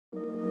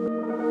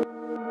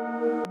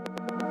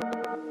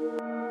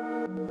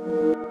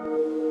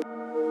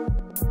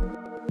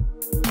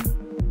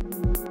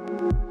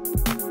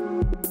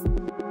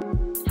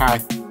Hi,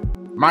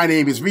 my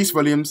name is Reece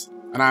Williams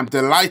and I'm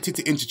delighted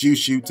to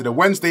introduce you to the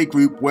Wednesday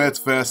Group Words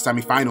First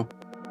semi-final.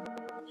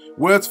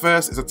 Words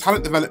First is a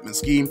talent development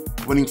scheme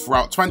running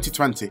throughout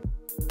 2020.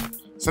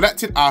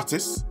 Selected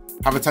artists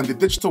have attended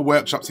digital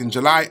workshops in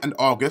July and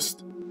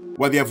August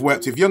where they have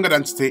worked with Young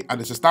Identity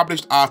and its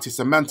established artists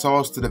and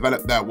mentors to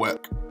develop their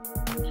work.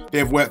 They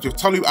have worked with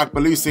Tolu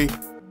Agbelusi,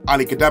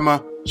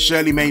 Gadema,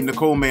 Shirley,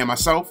 Nicole and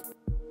myself,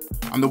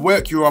 and the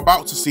work you are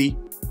about to see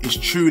is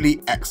truly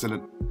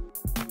excellent.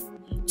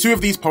 Two of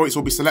these poets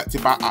will be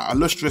selected by our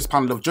illustrious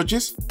panel of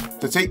judges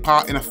to take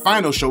part in a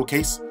final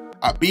showcase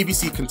at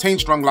BBC Contain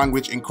Strong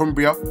Language in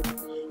Cumbria,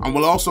 and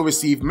will also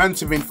receive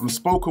mentoring from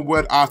spoken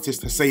word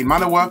artist Hussein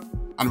Manawa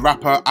and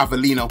rapper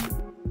Avelino.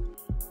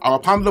 Our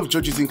panel of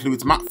judges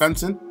includes Matt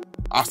Fenton,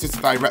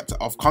 Artistic Director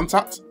of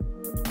Contact,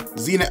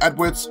 Zena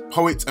Edwards,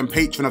 poet and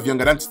patron of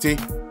Young Identity,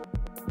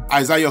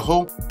 Isaiah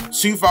Hull,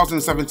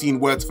 2017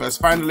 Words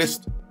First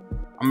finalist,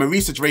 and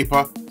Marisa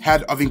Draper,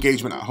 Head of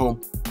Engagement at Home.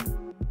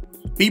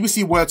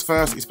 BBC Words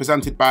First is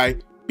presented by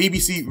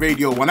BBC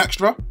Radio 1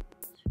 Extra,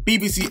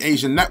 BBC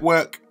Asian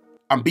Network,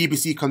 and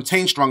BBC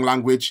Contain Strong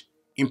Language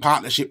in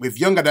partnership with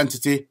Young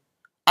Identity,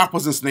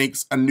 Apples and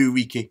Snakes, and New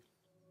Reekie.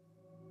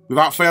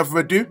 Without further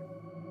ado,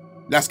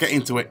 let's get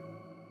into it.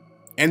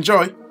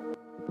 Enjoy!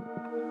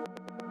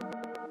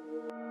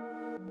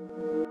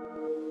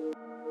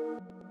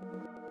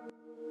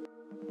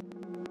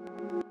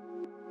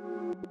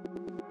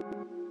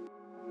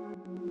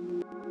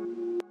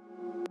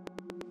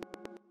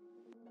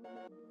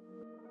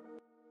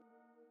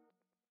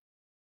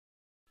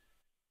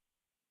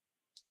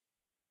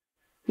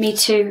 Me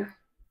too.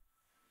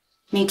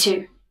 Me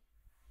too.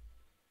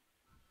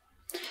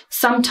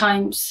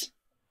 Sometimes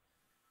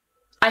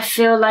I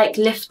feel like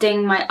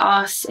lifting my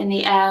arse in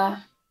the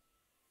air,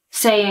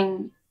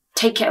 saying,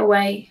 take it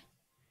away.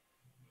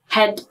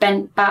 Head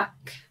bent back,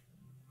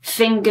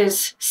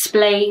 fingers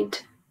splayed.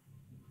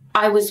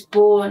 I was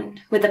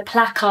born with a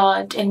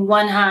placard in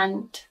one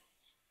hand.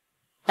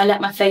 I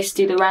let my face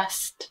do the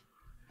rest.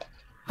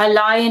 I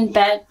lie in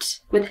bed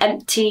with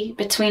empty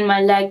between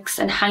my legs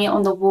and hang it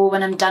on the wall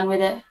when I'm done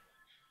with it.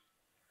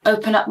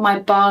 Open up my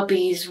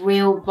Barbies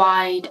real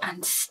wide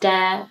and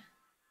stare.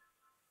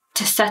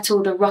 To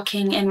settle the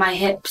rocking in my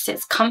hips,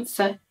 it's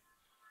comfort,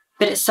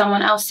 but it's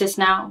someone else's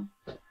now.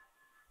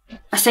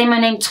 I say my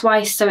name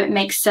twice so it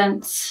makes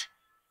sense.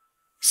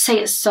 Say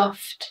it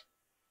soft.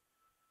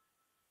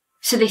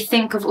 So they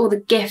think of all the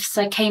gifts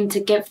I came to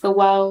give the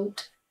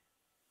world.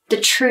 The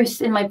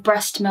truth in my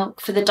breast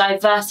milk for the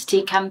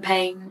diversity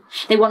campaign.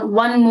 They want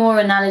one more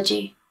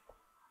analogy.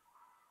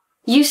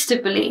 Used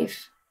to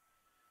believe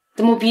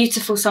the more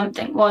beautiful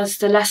something was,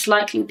 the less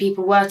likely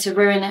people were to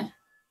ruin it.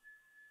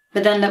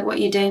 But then look what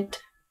you did.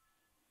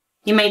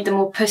 You made them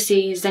all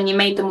pussies, then you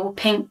made them all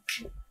pink.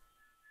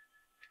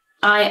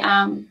 I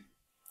am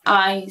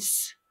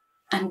eyes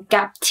and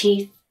gap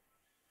teeth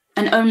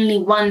and only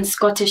one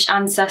Scottish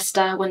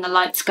ancestor when the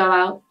lights go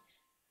out.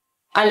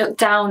 I look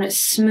down at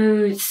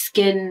smooth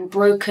skin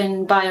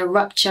broken by a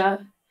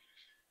rupture.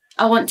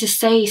 I want to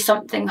say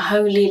something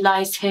holy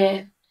lies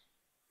here.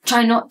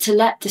 Try not to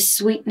let the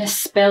sweetness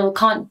spill,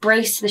 can't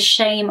brace the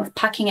shame of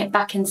packing it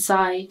back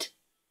inside.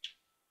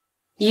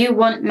 You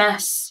want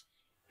mess,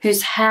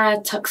 whose hair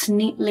tucks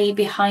neatly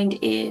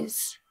behind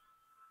ears.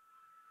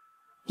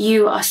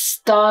 You are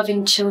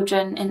starving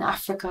children in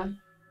Africa.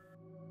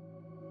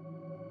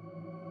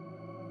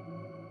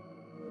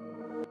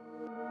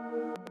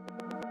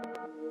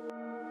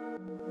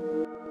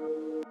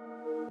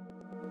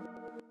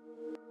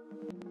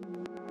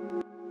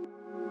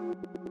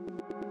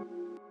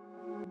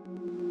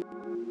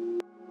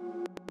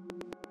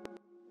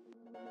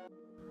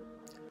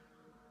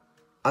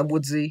 I'm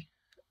Woodsy,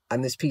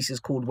 and this piece is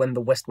called When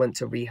the West Went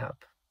to Rehab.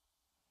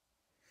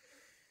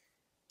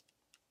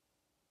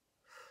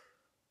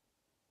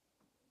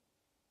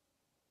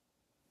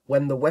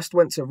 When the West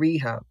went to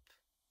rehab,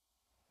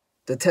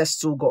 the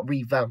tests all got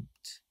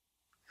revamped.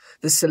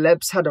 The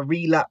celebs had a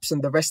relapse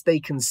and the rest they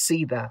can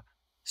see that,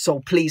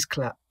 so please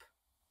clap.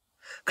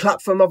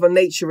 Clap for Mother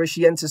Nature as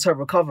she enters her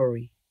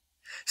recovery.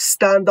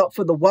 Stand up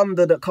for the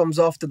wonder that comes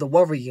after the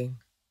worrying.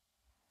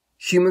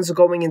 Humans are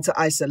going into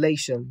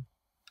isolation.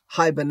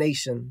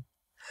 Hibernation,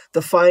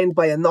 defined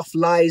by enough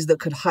lies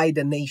that could hide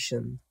a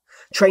nation.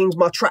 Trained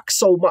my track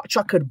so much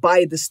I could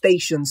buy the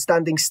station,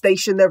 standing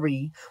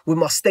stationary with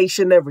my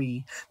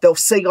stationery. They'll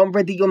say I'm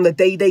ready on the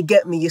day they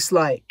get me. It's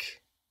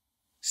like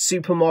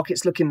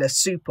supermarkets looking their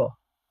super.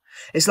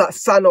 It's like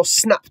Thanos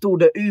snapped all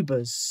the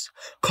Ubers.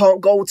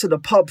 Can't go to the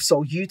pub,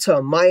 so you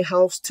turn my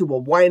house to a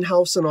wine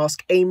house and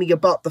ask Amy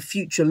about the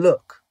future.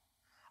 Look,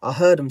 I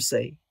heard him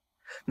say,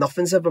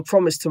 nothing's ever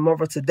promised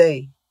tomorrow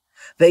today.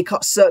 They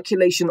cut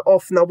circulation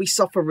off, now we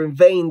suffer in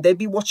vain. They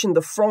be watching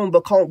the throne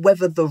but can't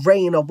weather the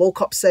rain. I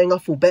woke up saying I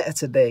feel better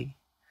today,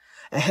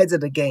 ahead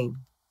of the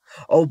game.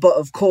 Oh, but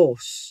of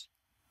course,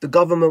 the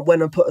government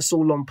went and put us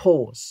all on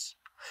pause.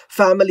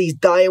 Families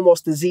dying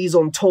whilst disease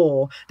on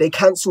tour. They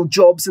cancelled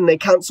jobs and they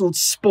cancelled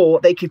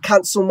sport. They could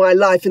cancel my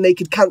life and they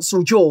could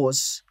cancel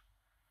yours.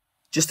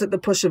 Just at the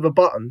push of a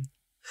button,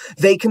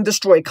 They can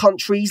destroy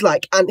countries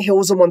like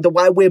anthills and wonder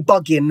why we're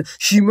bugging.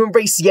 Human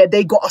race, yeah,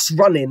 they got us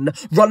running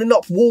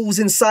up walls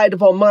inside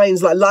of our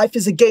minds like life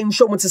is a game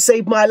show and to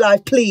save my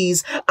life,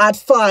 please add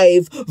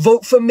 5,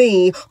 vote for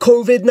me.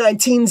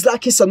 COVID-19's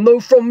like it's a no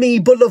from me.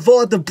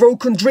 Boulevard of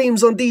broken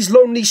dreams on these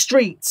lonely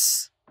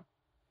streets.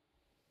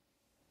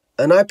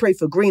 And I pray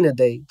for greener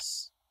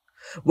days,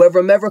 where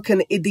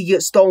American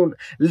idiots don't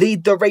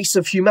lead the race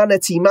of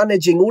humanity,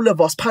 managing all of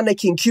us,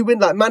 panicking,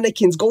 queuing like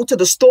mannequins, go to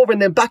the store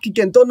and then back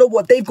again, don't know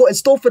what they've got in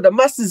store for the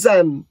masses,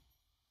 and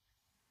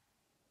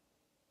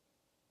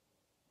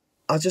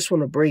I just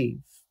want to breathe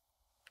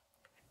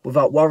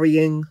without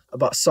worrying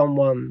about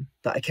someone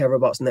that I care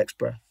about's next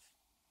breath.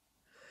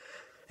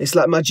 It's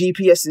like my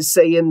GPS is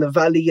saying the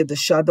valley of the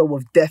shadow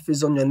of death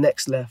is on your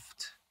next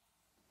left.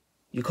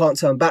 You can't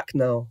turn back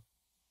now.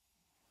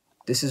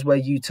 This is where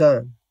you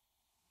turn.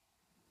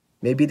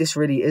 Maybe this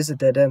really is a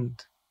dead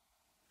end.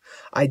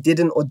 I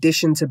didn't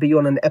audition to be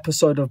on an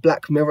episode of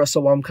Black Mirror,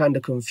 so I'm kind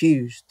of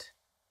confused.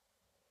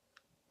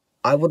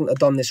 I wouldn't have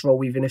done this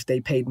role even if they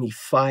paid me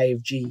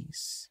 5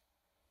 Gs.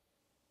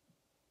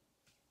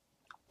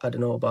 I don't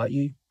know about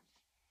you.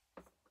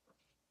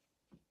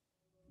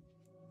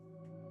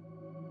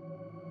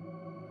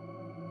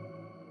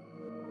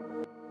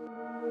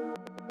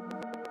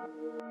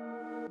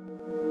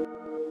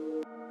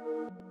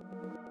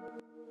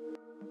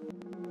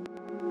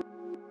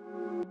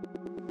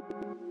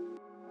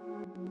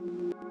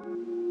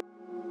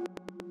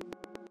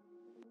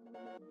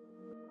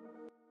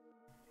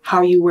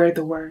 How you wear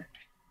the word.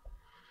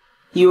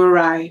 You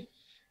arrive,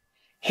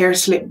 hair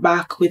slicked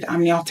back with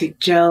amniotic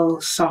gel,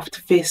 soft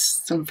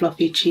fists and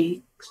fluffy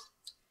cheeks.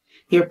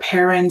 Your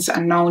parents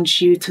announce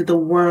you to the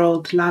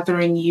world,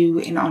 lathering you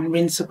in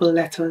unrinsable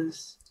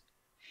letters.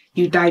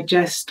 You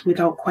digest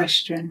without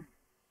question,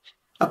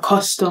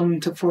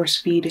 accustomed to force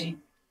feeding.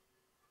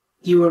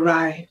 You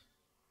arrive.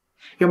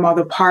 Your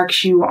mother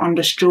parks you on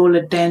the stroll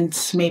of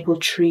dense maple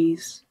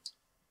trees.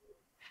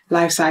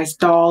 Life-size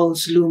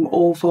dolls loom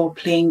over,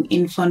 playing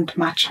infant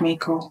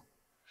matchmaker,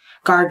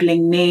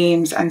 gargling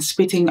names and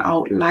spitting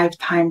out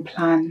lifetime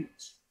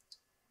plans.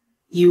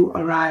 You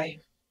arrive,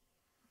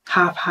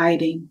 half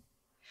hiding,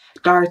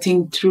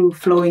 darting through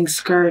flowing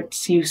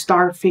skirts, you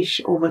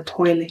starfish over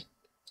toilet,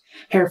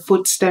 her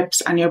footsteps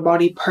and your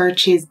body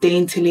perches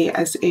daintily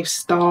as if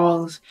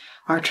stalls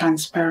are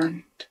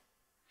transparent.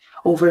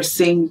 Over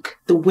sink,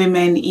 the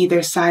women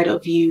either side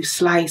of you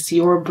slice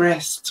your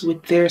breasts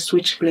with their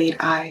switchblade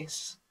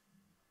eyes.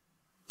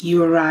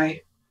 You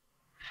arrive,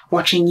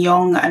 watching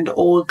young and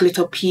old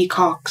glitter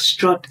peacocks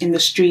strut in the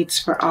streets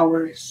for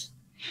hours.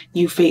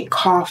 You fake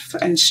cough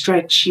and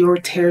stretch your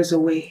tears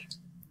away.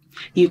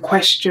 You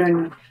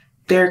question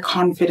their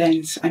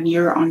confidence and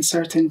your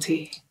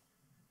uncertainty.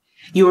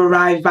 You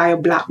arrive via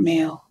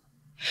blackmail,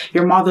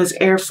 your mother's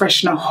air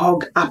freshener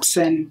hug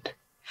absent,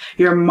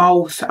 your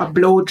mouth a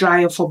blow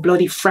dryer for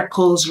bloody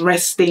freckles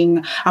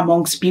resting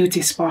amongst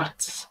beauty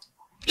spots.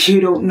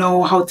 You don't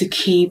know how to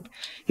keep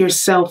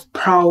yourself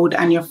proud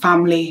and your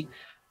family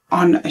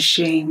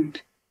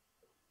unashamed.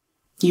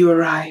 You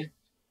arrive,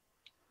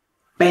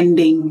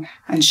 bending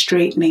and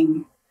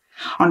straightening,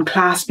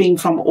 unclasping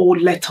from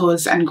old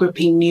letters and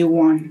gripping new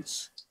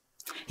ones.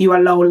 You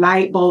allow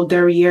light bulb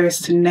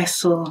derrieres to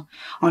nestle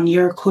on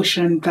your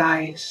cushioned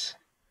thighs.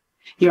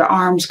 Your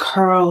arms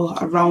curl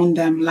around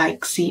them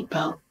like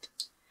seatbelt.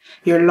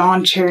 Your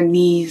lawn chair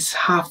knees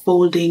half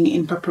folding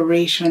in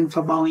preparation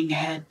for bowing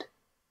head.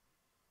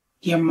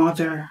 Your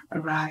mother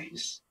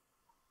arrives.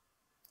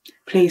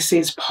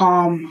 Places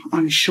palm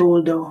on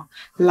shoulder,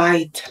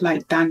 light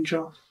like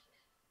dandruff.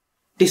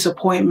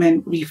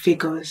 Disappointment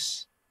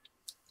refigures,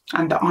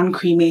 and the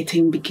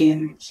uncremating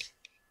begins.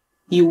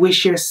 You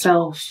wish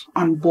yourself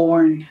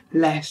unborn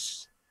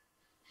less.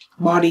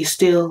 Body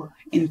still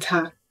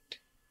intact,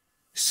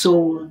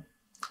 soul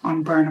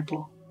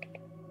unburnable.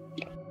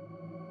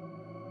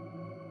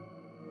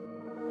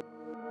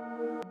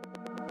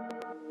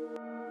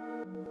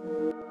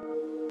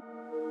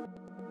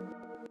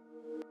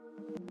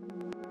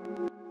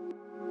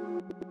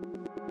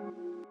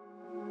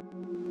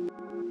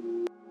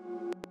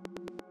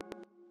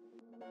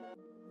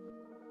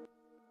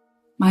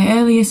 My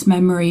earliest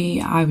memory,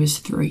 I was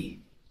 3.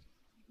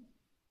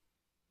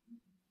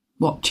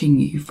 Watching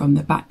you from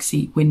the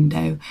backseat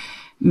window,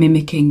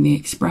 mimicking the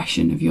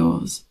expression of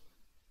yours.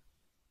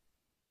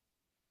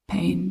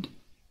 Pained.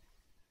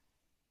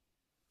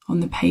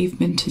 On the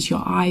pavement as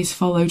your eyes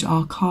followed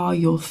our car,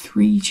 your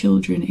 3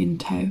 children in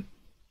tow.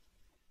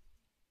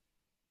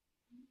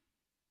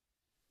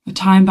 A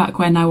time back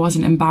when I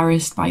wasn't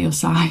embarrassed by your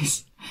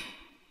size.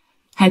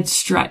 Head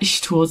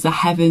stretched towards the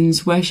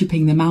heavens,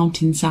 worshipping the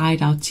mountainside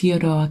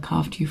Aotearoa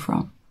carved you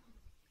from.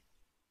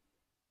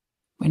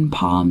 When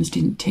palms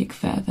didn't tick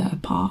further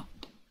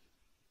apart.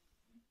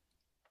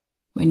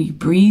 When you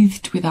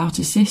breathed without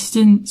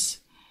assistance.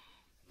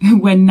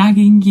 When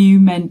nagging you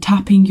meant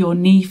tapping your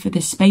knee for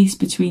the space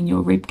between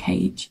your rib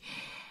cage.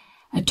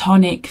 A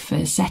tonic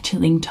for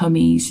settling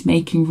tummies,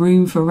 making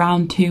room for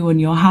round 2 on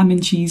your ham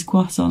and cheese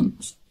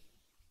croissants.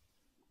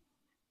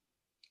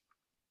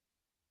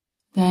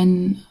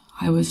 Then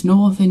I was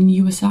north and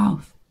you were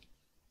south.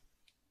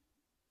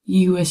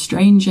 You a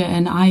stranger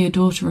and I a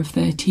daughter of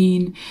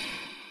 13,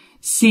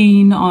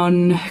 seen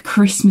on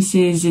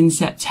Christmases in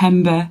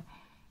September,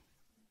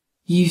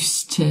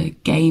 used to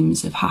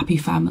games of happy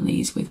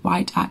families with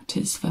white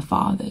actors for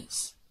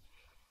fathers.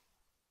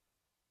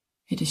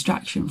 A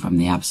distraction from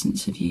the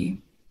absence of you.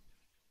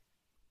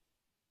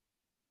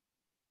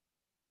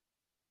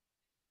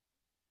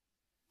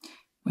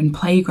 When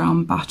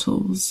playground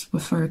battles were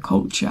for a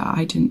culture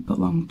I didn't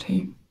belong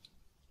to.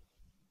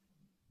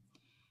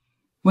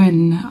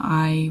 When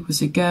I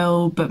was a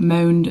girl but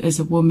moaned as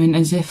a woman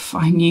as if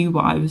I knew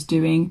what I was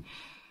doing.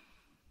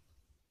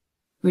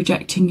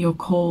 Rejecting your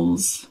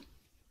calls.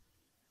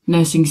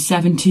 Nursing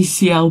 70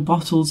 cl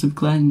bottles of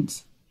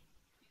Glens.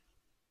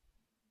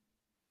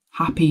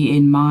 Happy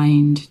in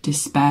mind,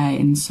 despair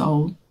in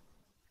soul.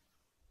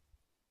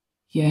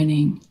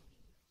 Yearning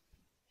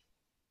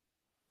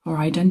for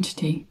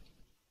identity.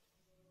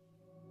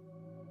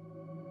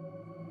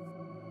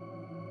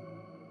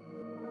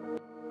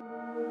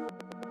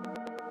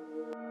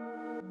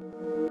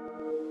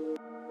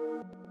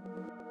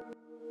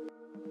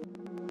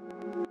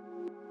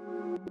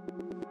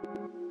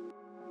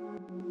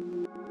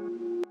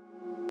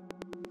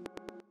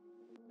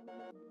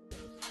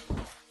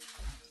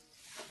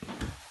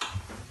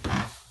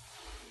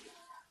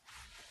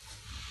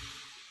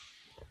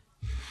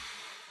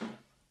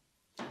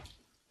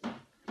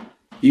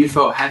 You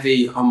felt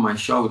heavy on my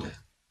shoulder,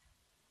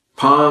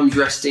 palms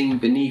resting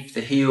beneath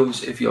the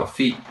heels of your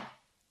feet.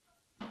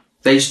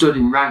 They stood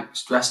in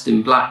ranks dressed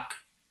in black,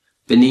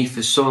 beneath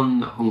a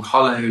sun that hung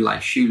hollow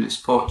like shoeless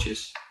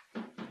porches.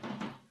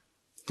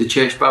 The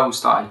church bell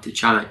started to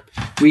chime.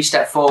 We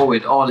stepped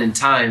forward all in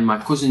time, my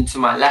cousin to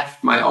my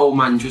left, my old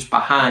man just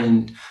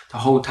behind. The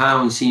whole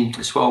town seemed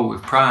to swell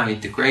with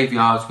pride. The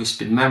graveyards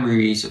whispered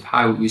memories of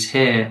how it was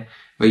here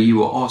where you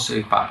were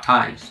also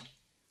baptised.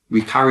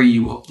 We carry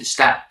you up the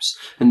steps,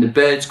 and the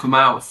birds come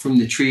out from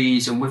the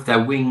trees and with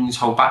their wings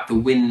hold back the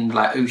wind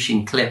like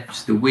ocean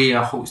cliffs. The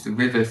weir holds the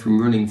river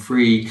from running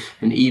free,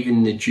 and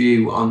even the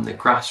dew on the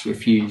grass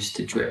refused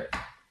to drip.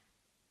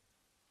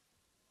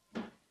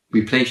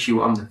 We place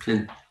you on the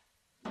plinth.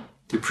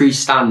 The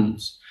priest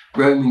stands,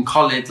 Roman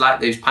collared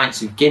like those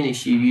pints of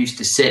Guinness you used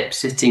to sip,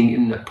 sitting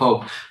in the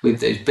pub with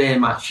those beer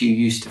mats you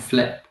used to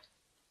flip.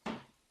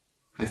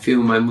 I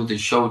feel my mother's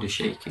shoulder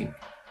shaking.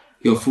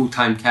 Your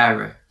full-time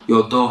carer,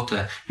 your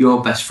daughter,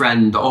 your best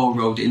friend, all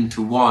rolled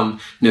into one.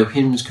 No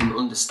hymns can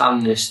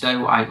understand this,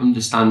 though I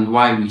understand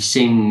why we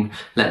sing.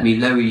 Let me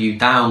lower you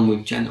down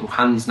with gentle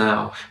hands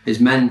now, as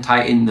men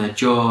tighten their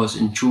jaws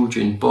and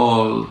children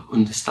bawl,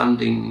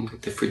 understanding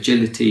the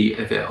fragility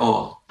of it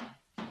all.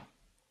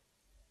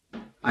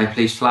 I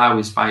place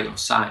flowers by your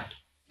side,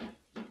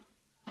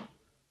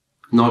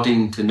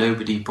 nodding to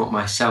nobody but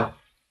myself.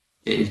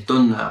 It is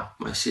done now,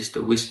 my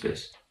sister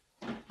whispers.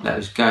 Let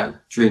us go,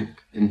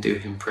 drink, and do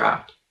him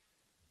proud.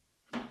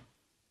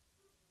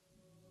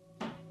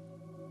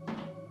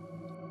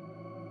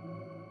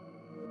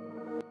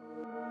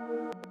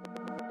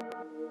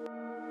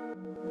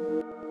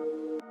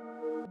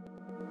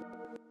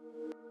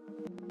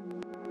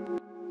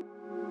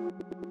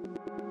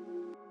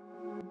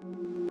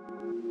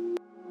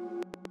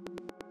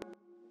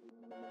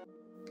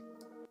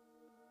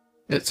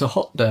 It's a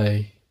hot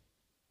day,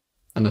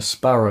 and a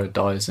sparrow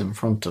dies in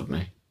front of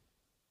me.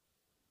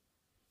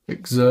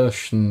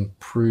 Exertion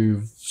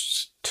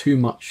proves too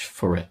much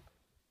for it.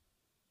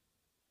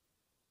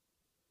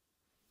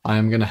 I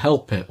am going to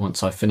help it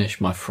once I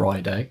finish my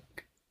fried egg.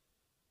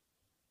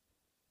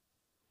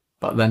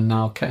 But then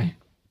now came.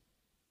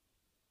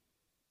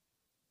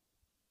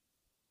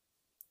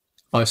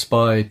 I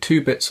spy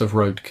 2 bits of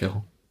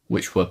roadkill,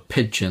 which were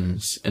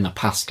pigeons in a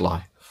past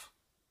life.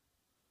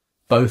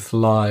 Both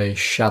lie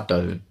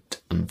shadowed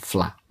and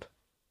flat.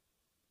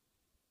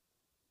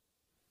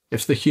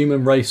 If the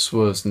human race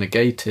was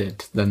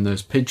negated, then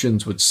those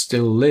pigeons would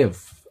still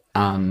live,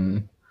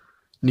 and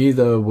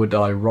neither would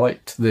I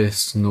write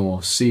this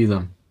nor see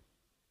them.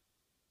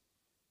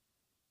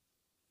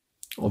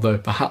 Although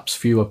perhaps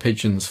fewer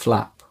pigeons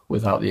flap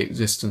without the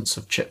existence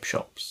of chip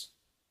shops.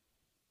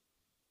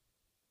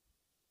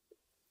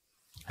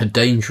 A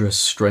dangerous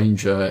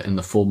stranger in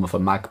the form of a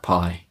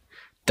magpie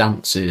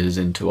dances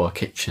into our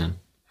kitchen,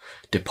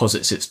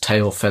 deposits its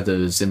tail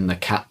feathers in the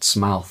cat's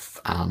mouth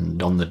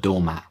and on the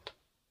doormat.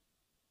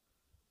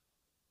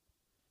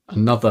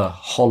 Another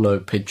hollow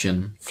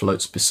pigeon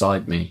floats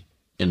beside me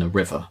in a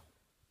river,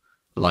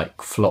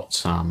 like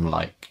flotsam,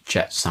 like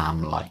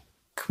jetsam, like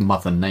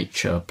Mother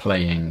Nature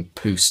playing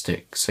poo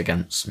sticks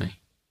against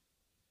me.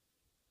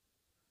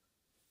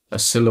 A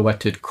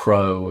silhouetted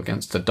crow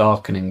against a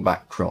darkening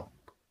backdrop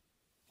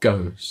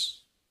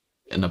goes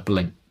in a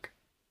blink,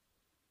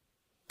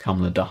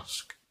 come the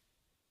dusk.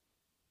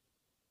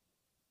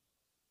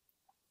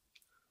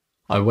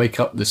 I wake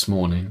up this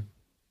morning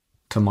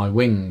to my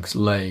wings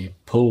lay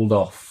pulled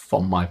off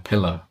on my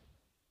pillow.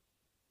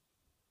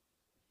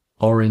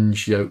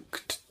 Orange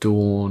yolked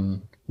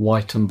dawn,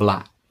 white and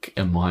black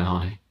in my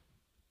eye.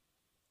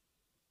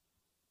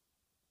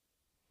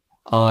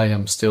 I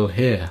am still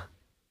here.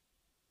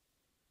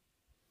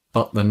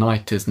 But the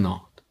night is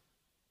not.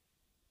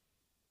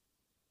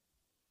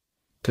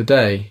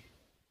 Today,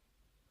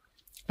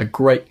 a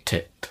great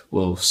tit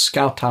will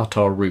scout out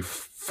our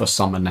roof for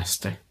summer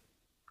nesting.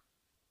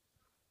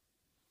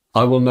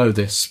 I will know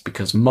this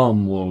because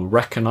Mum will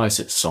recognise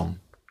its song.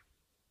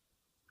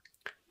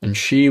 And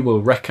she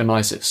will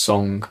recognise its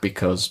song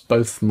because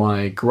both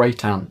my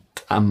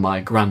great-aunt and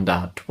my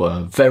grandad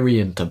were very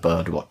into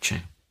bird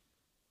watching.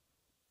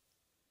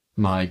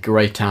 My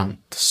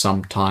great-aunt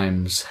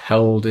sometimes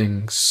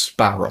holding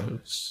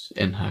sparrows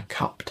in her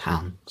cupped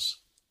hands.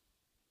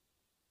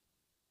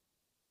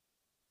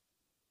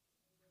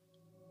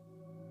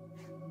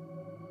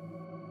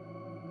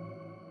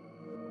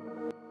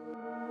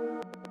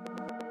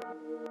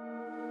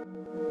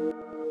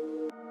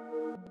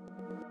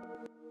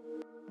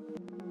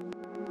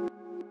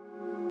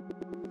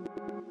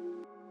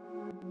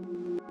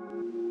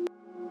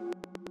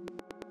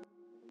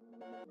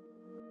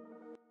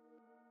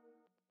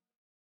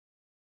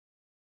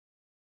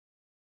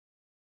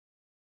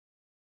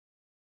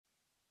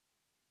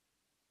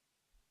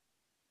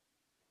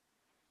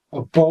 A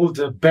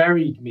boulder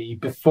buried me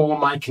before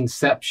my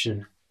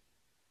conception,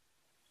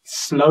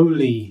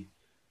 slowly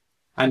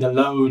and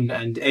alone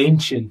and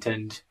ancient,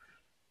 and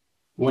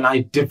when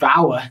I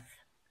devour,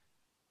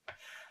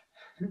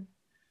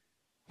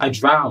 I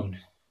drown.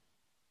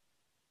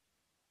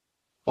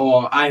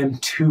 Or I am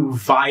too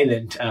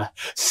violent a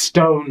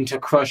stone to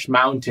crush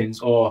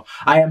mountains, or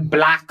I am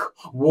black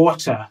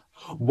water,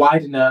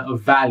 widener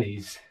of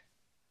valleys.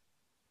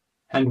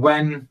 And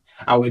when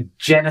our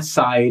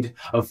genocide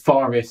of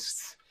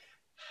forests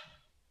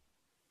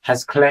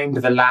has claimed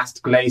the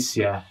last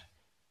glacier,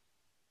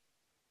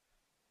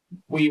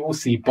 we will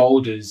see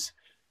boulders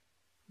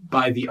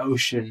by the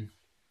ocean,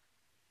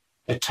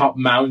 atop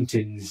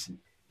mountains,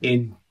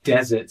 in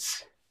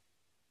deserts.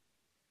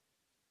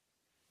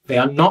 They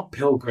are not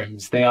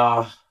pilgrims, they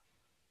are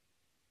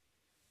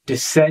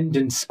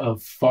descendants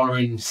of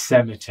foreign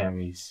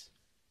cemeteries.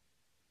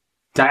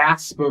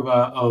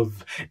 Diaspora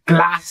of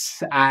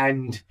glass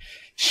and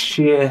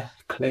sheer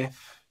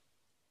cliff,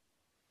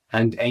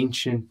 and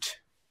ancient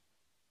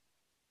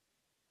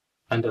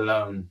and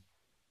alone.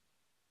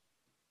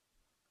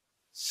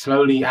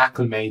 Slowly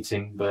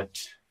acclimating,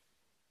 but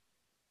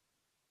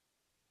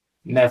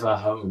never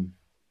home.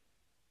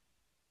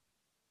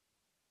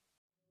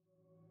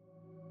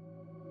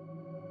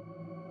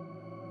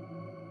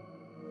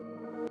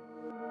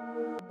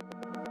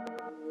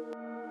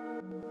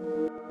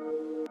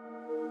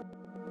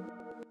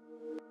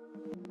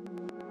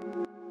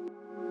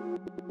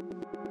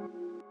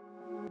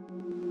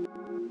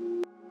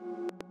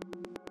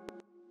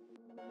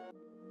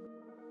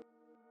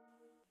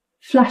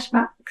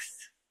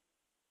 Flashbacks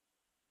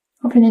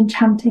of an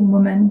enchanting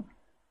woman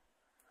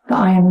that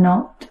I am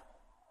not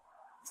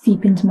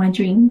seep into my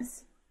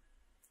dreams.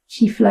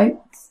 She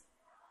floats,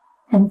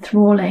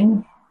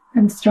 enthralling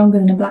and stronger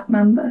than a black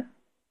mamba.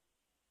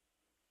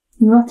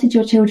 You rotted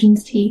your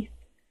children's teeth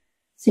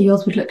so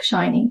yours would look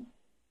shiny.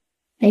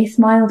 They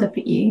smiled up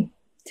at you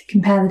to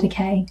compare the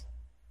decay,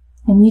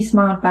 and you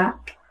smiled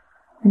back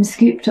and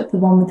scooped up the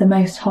one with the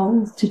most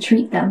holes to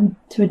treat them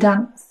to a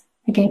dance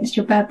against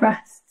your bare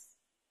breasts.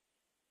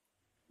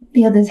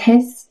 The others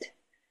hissed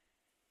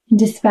in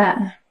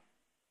despair.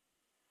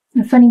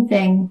 A funny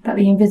thing that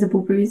the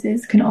invisible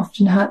bruises can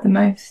often hurt the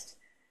most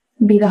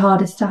and be the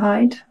hardest to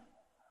hide.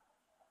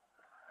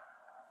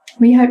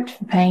 We hoped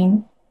for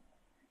pain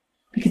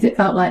because it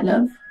felt like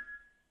love,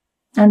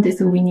 and it's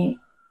all we knew.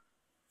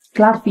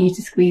 Glad for you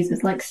to squeeze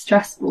us like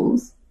stress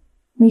balls.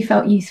 We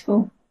felt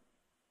useful.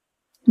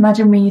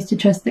 Imagine we used to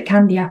trust that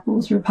candy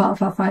apples were a part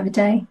of our 5 a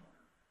day.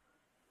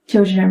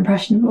 Children are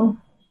impressionable.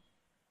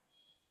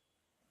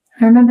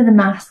 I remember the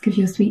mask of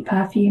your sweet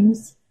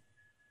perfumes,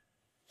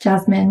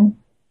 jasmine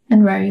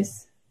and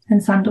rose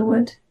and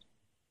sandalwood.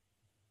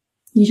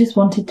 You just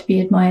wanted to be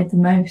admired the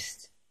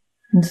most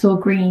and saw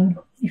green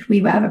if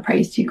we were ever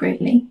praised too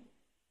greatly.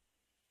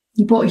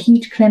 You bought a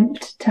huge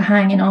klimt to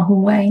hang in our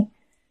hallway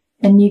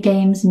and new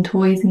games and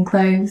toys and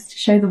clothes to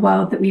show the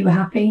world that we were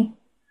happy.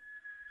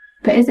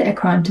 But is it a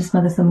crime to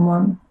smother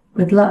someone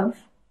with love?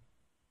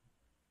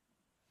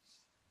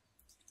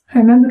 I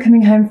remember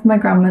coming home from my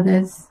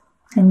grandmother's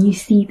and you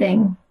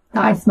seething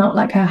that I smelt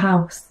like her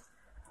house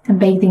and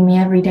bathing me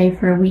every day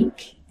for a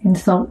week in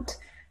salt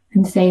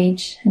and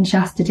sage and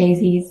Shasta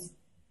daisies,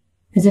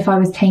 as if I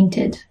was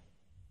tainted.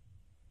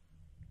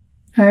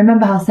 I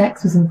remember how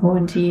sex was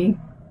important to you,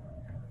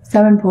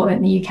 so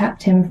important that you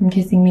kept him from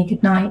kissing me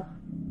goodnight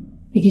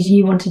because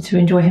you wanted to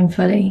enjoy him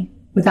fully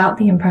without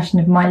the impression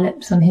of my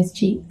lips on his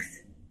cheeks.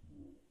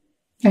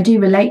 I do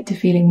relate to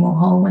feeling more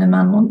whole when a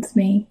man wants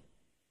me,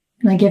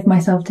 and I give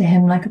myself to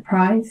him like a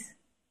prize.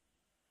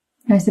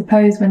 I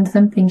suppose when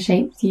something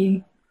shapes you,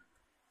 it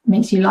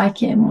makes you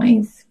like it in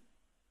ways.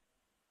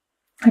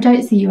 I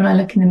don't see you when I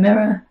look in the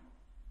mirror,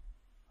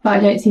 but I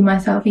don't see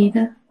myself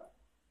either.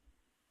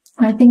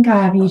 I think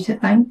I have you to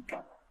thank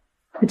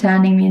for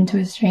turning me into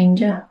a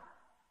stranger.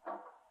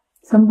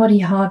 Somebody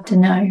hard to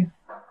know.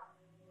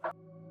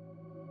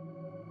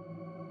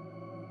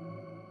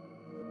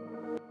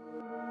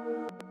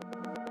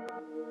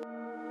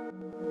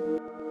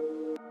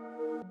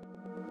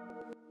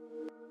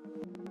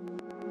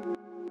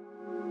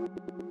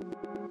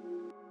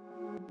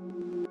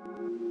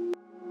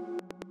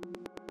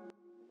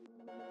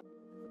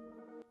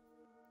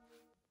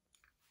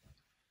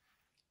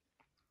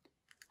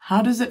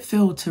 How does it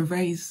feel to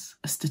raise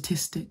a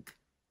statistic?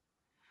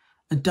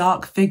 A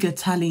dark figure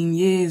tallying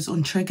years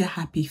on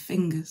trigger-happy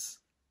fingers.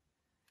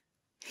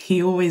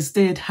 He always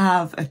did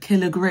have a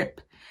killer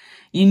grip.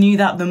 You knew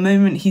that the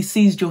moment he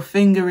seized your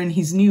finger in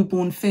his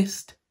newborn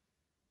fist.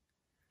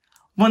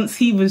 Once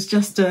he was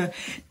just a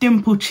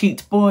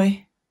dimple-cheeked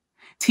boy.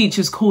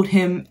 Teachers called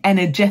him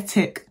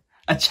energetic,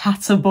 a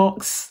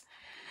chatterbox,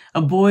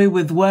 a boy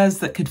with words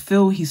that could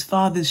fill his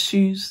father's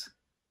shoes.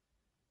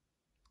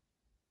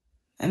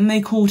 And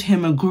they called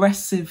him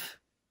aggressive.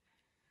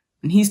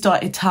 And he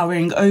started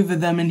towering over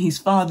them in his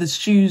father's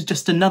shoes,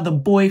 just another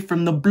boy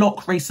from the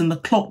block racing the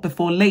clock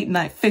before late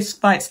night fist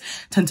fights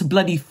turned to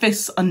bloody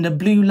fists under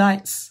blue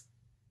lights.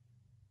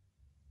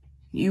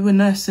 You were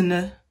nursing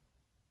a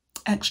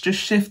extra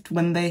shift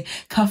when they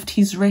cuffed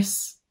his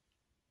wrists.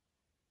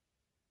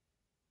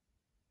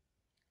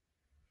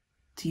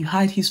 Do you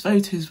hide his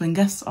photos when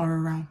guests are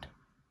around?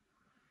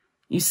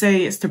 You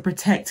say it's to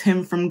protect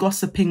him from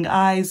gossiping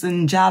eyes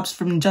and jabs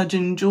from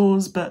judging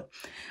jaws, but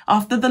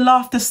after the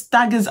laughter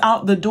staggers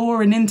out the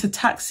door and into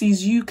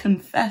taxis, you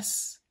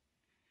confess.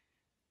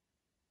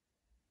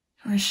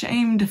 You're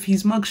ashamed of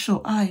his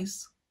mugshot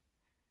eyes.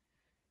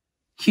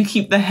 You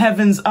keep the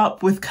heavens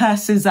up with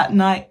curses at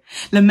night,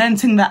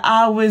 lamenting the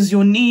hours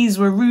your knees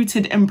were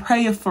rooted in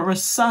prayer for a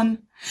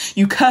son.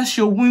 You curse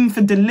your womb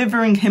for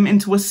delivering him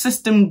into a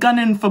system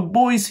gunning for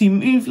boys who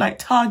move like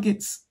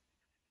targets.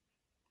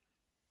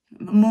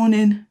 In the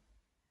morning,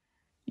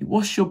 you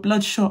wash your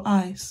bloodshot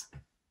eyes.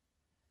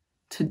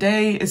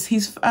 Today is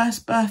his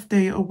first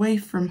birthday away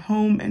from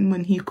home, and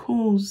when he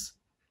calls,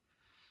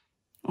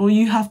 all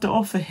you have to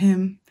offer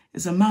him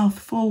is a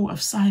mouthful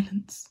of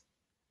silence.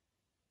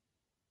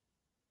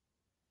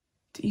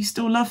 Do you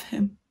still love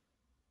him?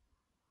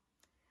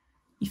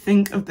 You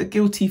think of the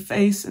guilty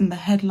face in the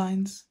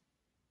headlines.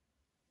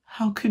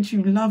 How could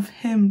you love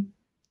him?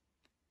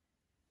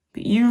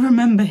 But you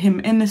remember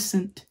him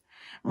innocent,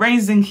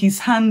 raising his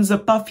hands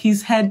above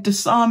his head,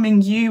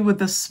 disarming you with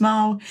a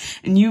smile,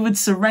 and you would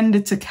surrender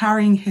to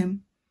carrying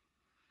him.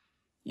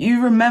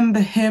 You remember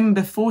him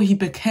before he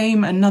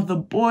became another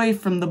boy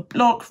from the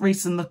block,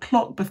 racing the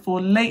clock before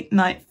late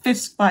night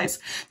fist fights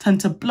turned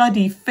to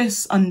bloody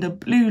fists under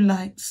blue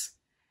lights.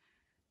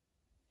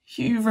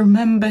 You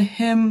remember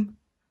him,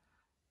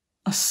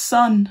 a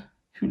son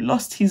who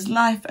lost his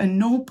life and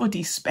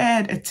nobody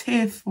spared a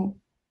tear for.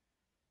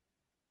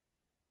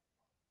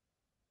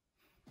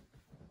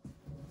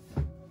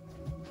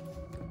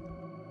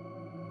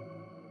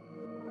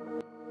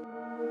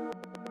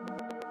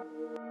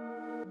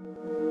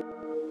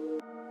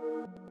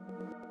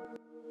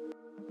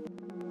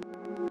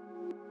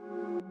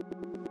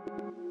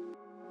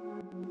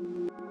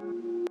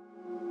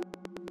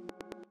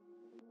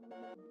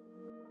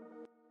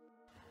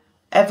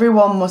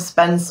 Everyone must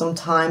spend some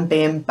time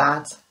being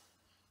bad.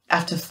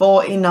 After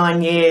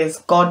 49 years,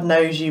 God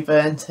knows you've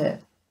earned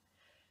it.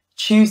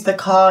 Choose the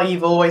car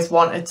you've always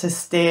wanted to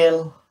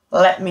steal.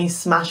 Let me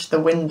smash the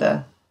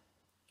window.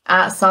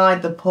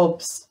 Outside the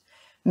pubs,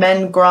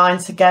 men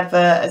grind together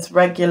as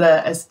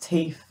regular as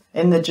teeth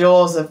in the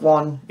jaws of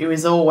one who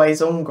is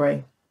always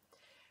hungry.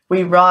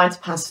 We ride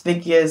past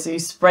figures who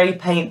spray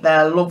paint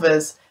their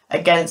lovers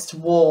against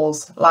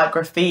walls like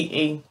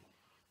graffiti.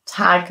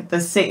 Tag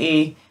the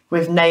city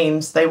with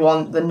names they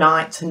want the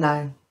night to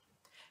know.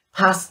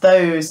 Past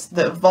those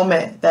that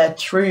vomit their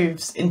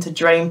truths into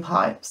drain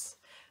pipes,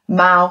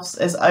 mouths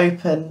as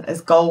open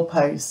as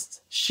goalposts,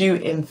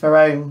 shooting for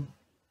home.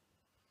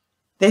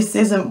 This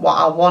isn't what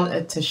I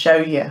wanted to show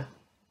you,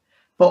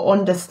 but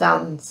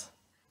understand,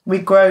 we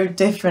grow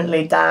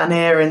differently down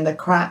here in the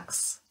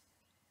cracks,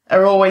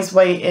 are always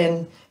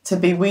waiting to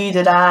be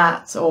weeded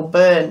out or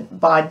burnt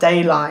by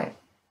daylight,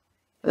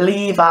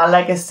 leave our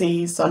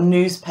legacies on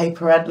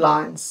newspaper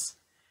headlines,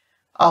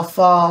 are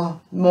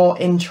far more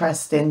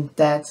interesting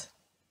dead.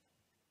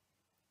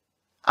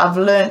 I've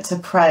learnt to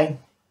pray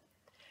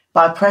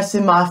by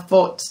pressing my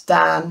foot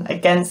down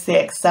against the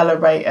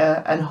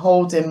accelerator and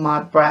holding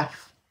my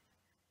breath.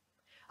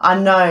 I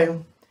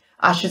know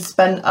I should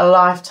spend a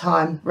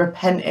lifetime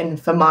repenting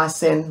for my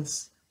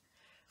sins,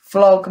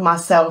 flog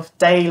myself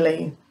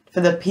daily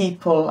for the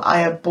people I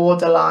have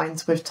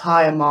borderlines with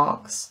tyre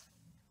marks.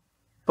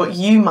 But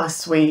you, my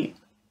sweet,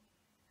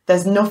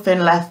 there's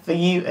nothing left for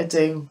you to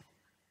do.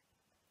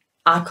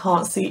 I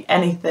can't see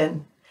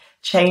anything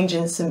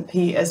changing St.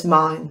 Peter's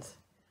mind.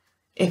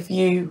 If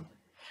you,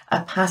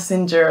 a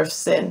passenger of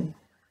sin,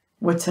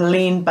 were to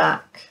lean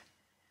back,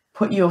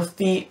 put your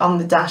feet on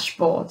the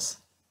dashboard,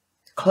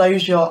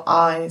 close your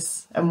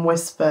eyes and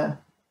whisper,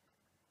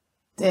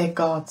 "Dear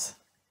God,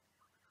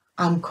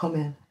 I'm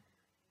coming."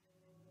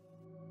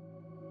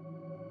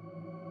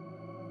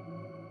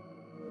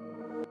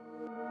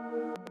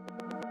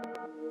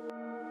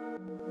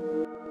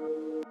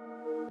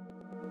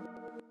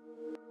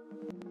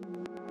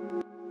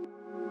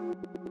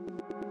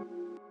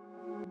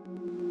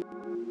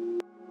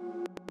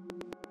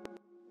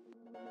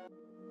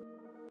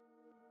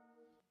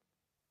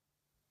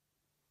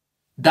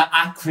 The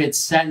acrid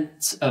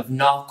scent of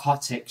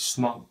narcotic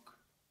smoke,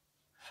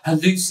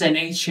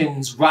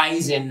 Hallucinations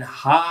rising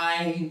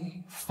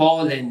high,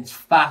 falling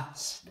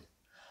fast.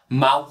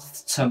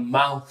 Mouth to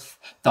mouth,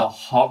 the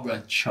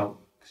horror chokes.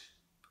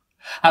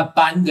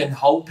 Abandon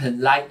hope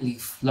and lightly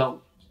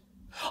float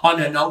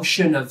on an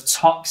ocean of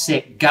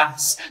toxic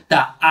gas,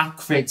 the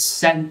acrid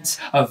scent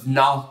of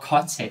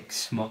narcotic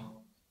smoke.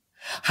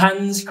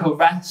 Hands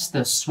caress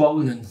the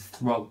swollen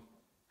throat.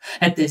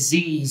 A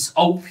disease,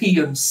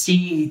 opium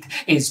seed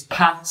is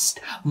passed.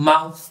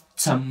 Mouth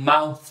to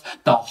mouth,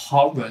 the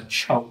horror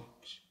chokes.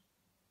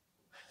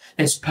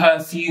 This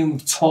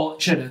perfumed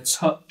torture, the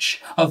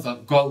touch of a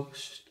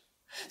ghost.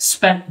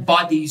 Spent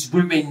bodies,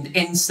 ruined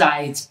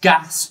insides,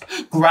 gasp,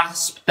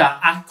 grasp the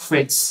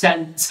acrid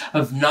scent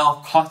of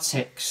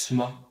narcotic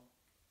smoke.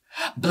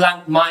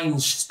 Blank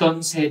minds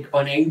stunted,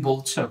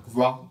 unable to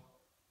grow.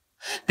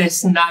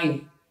 This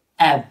night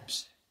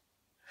ebbs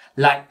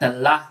like the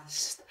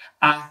last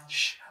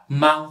ash.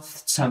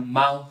 Mouth to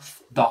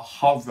mouth, the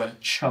horror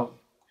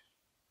chokes.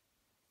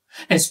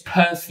 It's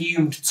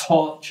perfumed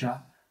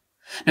torture,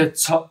 the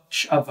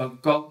touch of a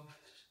ghost.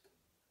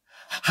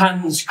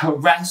 Hands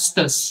caress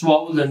the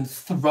swollen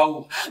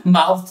throat.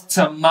 Mouth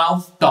to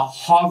mouth, the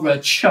horror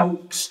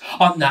chokes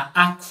on the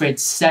acrid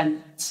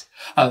scent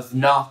of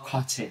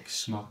narcotic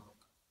smoke.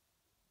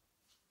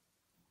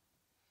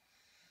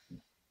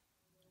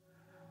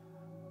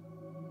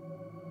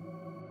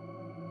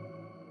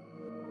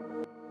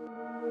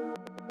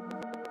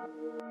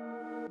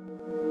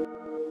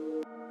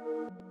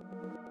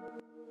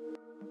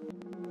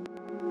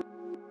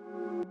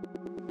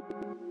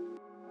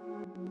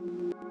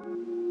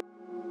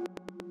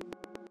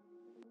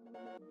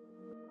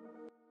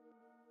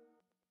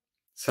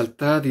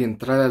 Saltad y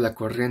entrad a la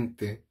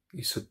corriente,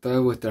 y soltad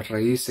vuestras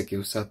raíces que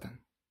os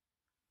atan.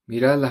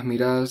 Mirad las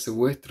miradas de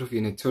vuestros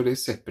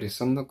bienhechores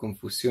expresando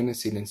confusiones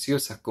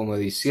silenciosas como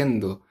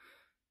diciendo,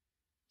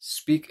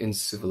 Speak in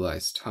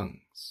civilized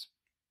tongues.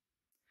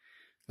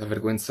 La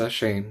vergüenza,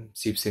 shame,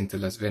 seeps into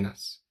las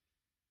venas.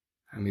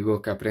 A mi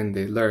boca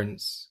aprende,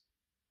 learns,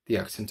 the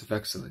accent of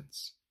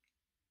excellence.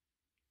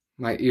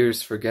 My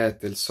ears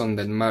forget el son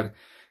del mar,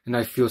 and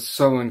I feel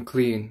so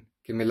unclean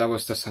que me lavo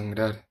hasta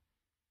sangrar.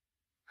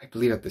 I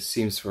bleed at the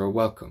seams for a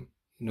welcome,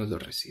 y no lo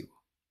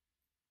recibo.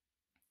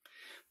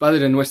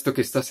 Padre nuestro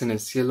que estás en el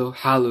cielo,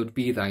 hallowed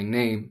be thy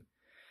name.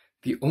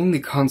 The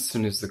only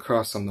constant is the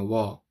cross on the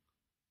wall.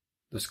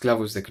 Los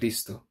clavos de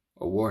Cristo,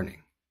 a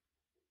warning.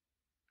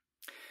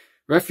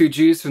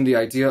 Refugees from the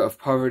idea of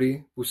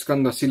poverty,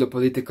 buscando asilo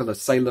political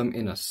asylum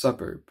in a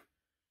suburb.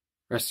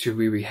 Rest your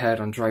weary head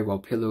on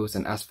drywall pillows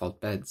and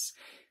asphalt beds,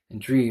 and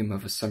dream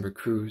of a summer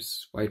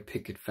cruise, white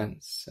picket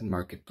fence, and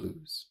market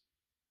blues.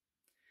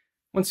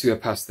 Once you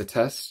have passed the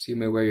test, you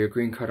may wear your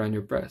green card on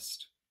your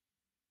breast,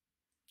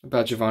 a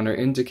badge of honor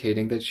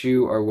indicating that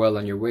you are well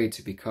on your way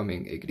to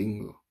becoming a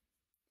gringo.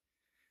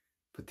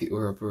 But the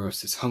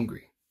Ouroboros is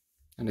hungry,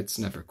 and it's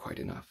never quite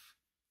enough.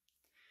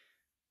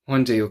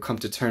 One day you'll come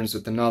to terms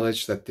with the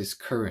knowledge that this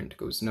current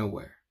goes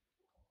nowhere.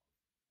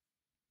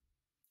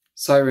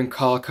 Siren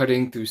call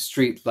cutting through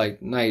street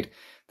light night,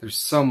 there's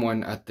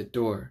someone at the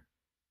door.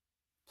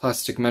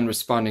 Plastic men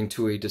responding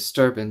to a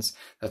disturbance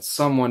that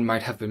someone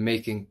might have been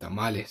making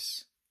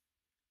tamales.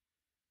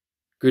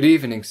 Good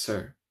evening,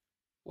 sir.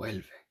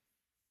 Vuelve.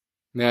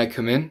 May I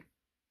come in?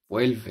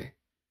 Vuelve.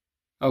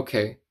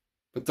 Okay,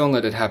 but don't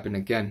let it happen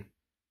again.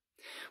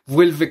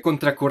 Vuelve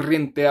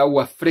contracorriente,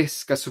 agua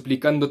fresca,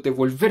 suplicándote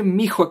volver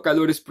mijo a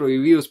calores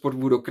prohibidos por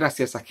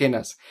burocracias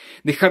ajenas,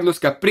 dejar los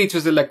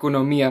caprichos de la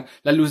economía,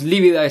 la luz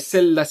lívida de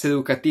celdas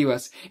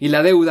educativas y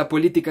la deuda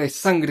política de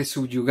sangre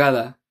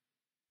subyugada.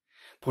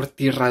 Por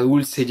tierra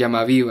dulce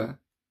llama viva,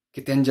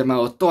 que te han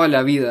llamado toda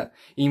la vida,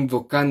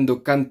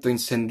 invocando canto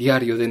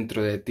incendiario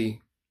dentro de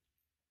ti.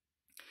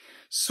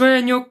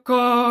 Sueño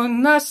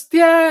con las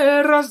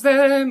tierras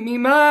de mi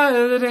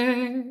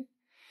madre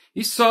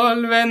y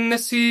sol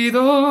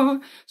bendecido,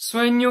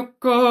 sueño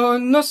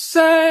con los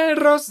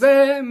cerros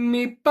de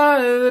mi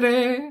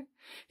padre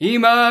y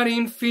mar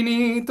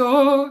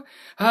infinito,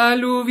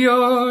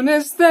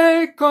 aluviones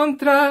de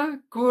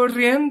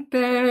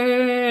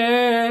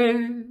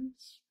contracorrientes.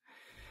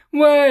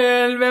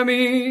 Vuelve a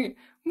mí,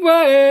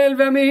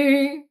 vuelve a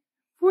mí,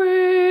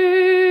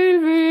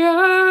 vuelve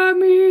a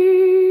mí.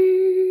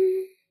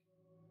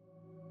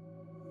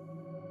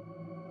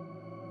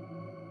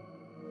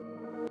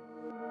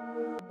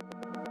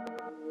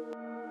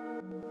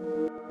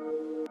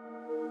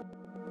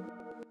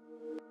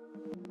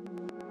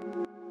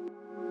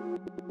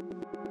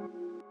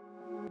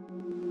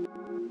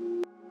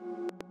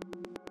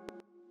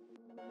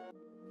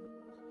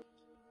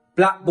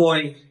 Black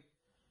boy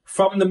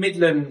from the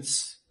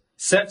Midlands,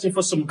 searching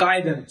for some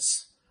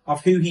guidance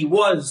of who he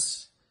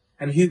was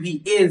and who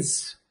he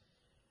is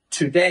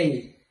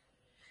today.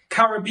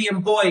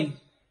 Caribbean boy,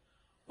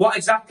 what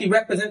exactly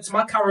represents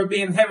my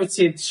Caribbean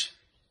heritage?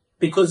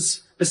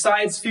 Because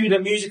besides food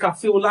and music, I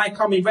feel like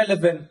I'm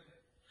irrelevant.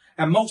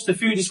 And most of the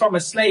food is from a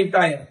slave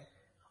diet.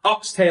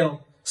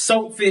 Oxtail,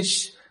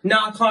 saltfish,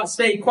 now I can't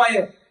stay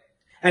quiet.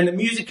 And the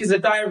music is a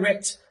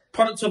direct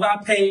product of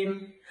our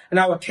pain, and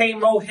our cane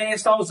roll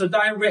hairstyles are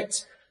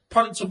direct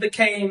product of the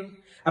cane.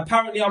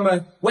 Apparently I'm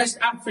a West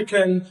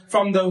African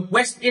from the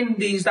West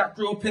Indies that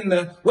grew up in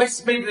the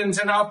West Midlands,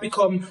 and I've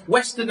become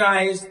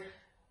westernized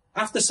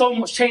after so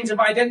much change of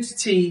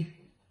identity.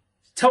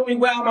 Tell me,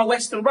 where are my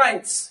Western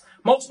rights?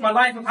 Most of my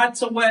life I've had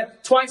to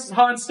work twice as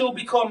hard and still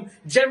become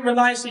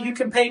generalized so you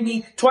can pay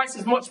me twice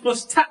as much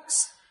plus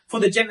tax for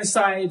the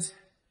genocide.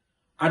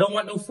 I don't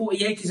want no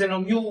 40 acres and a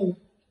mule.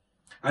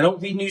 I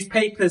don't read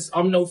newspapers,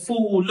 I'm no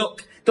fool.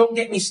 Look, don't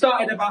get me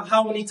started about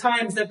how many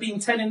times they've been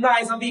telling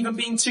lies. I've even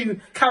been to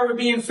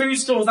Caribbean food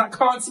stores that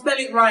can't spell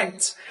it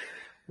right.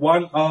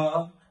 1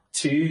 R,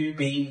 2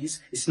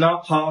 B's, it's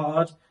not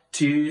hard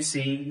to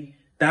see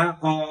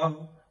that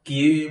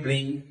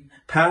arguably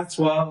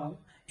patois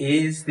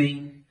is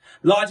the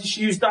largest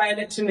used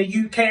dialect in the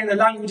UK, and the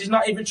language is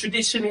not even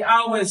traditionally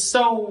ours.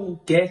 So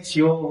get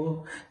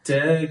your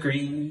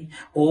degree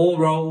or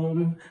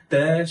roam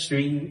the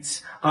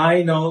streets.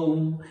 I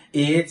know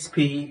it's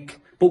peak,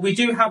 but we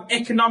do have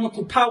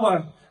economical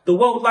power. The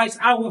world likes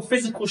our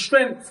physical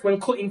strength when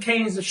cutting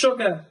canes of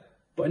sugar,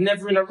 but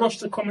never in a rush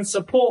to come and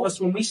support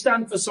us when we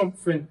stand for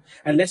something.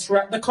 Unless we're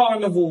at the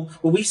carnival,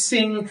 where we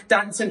sing,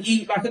 dance and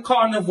eat like a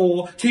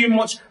carnivore. Too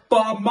much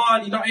Bob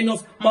Marley, not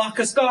enough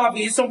Marcus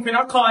Garvey is something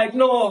I can't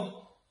ignore.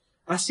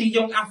 I see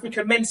young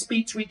African men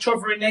speak to each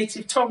other in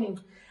native tongue,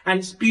 and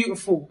it's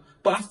beautiful,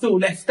 but I feel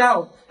left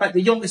out, like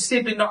the younger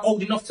sibling not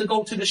old enough to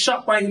go to the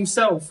shop by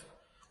himself.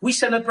 We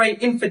celebrate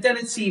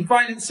infidelity,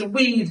 violence and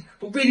weed,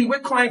 but really we're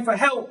crying for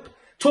help.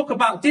 Talk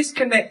about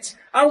disconnect.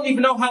 I don't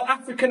even know how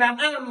African I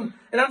am.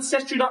 And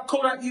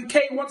Ancestry.co.uk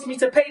wants me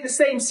to pay the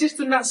same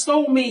system that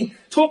stole me.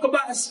 Talk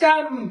about a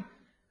scam.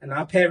 And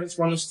our parents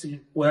want us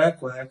to work.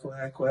 But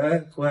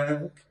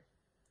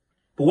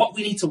what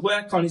we need to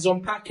work on is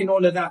unpacking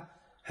all of that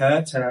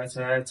hurt.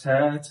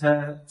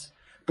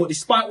 But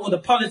despite all the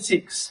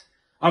politics,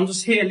 I'm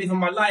just here living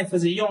my life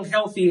as a young,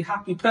 healthy,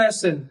 happy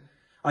person.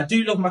 I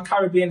do love my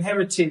Caribbean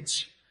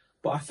heritage,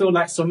 but I feel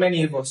like so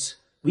many of us,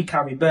 we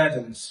carry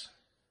burdens.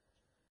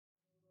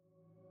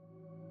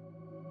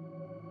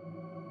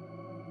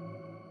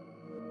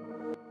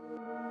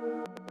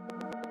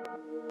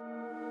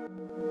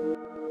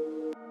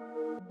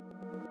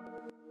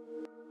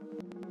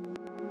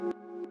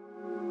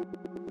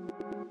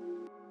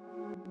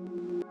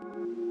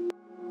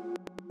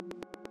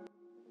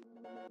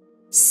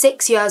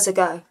 "6 years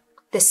ago,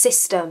 the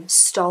system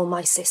stole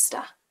my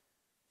sister.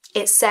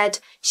 It said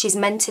she's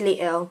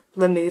mentally ill,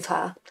 remove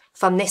her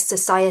from this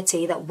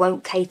society that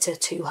won't cater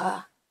to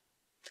her.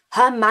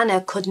 Her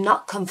manner could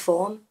not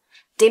conform,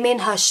 dimming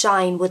her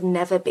shine would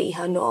never be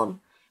her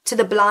norm. To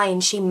the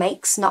blind she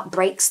makes, not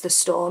breaks the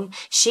storm.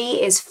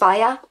 She is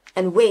fire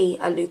and we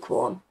are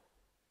lukewarm.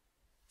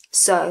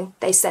 So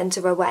they sent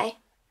her away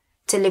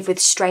to live with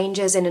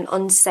strangers in an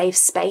unsafe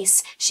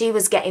space. She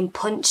was getting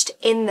punched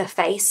in the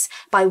face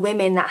by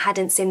women that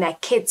hadn't seen their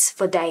kids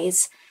for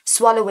days.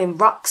 Swallowing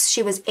rocks,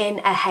 she was in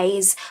a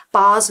haze,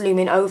 bars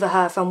looming over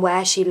her from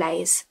where she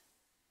lays.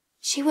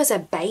 She was a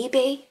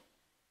baby,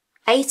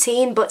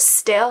 18 but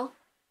still.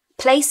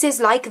 Places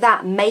like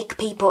that make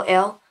people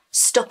ill.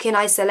 Stuck in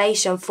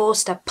isolation,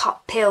 forced to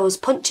pop pills.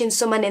 Punching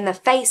someone in the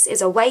face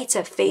is a way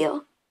to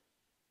feel.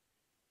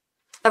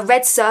 A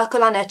red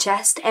circle on her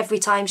chest every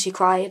time she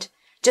cried.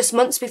 Just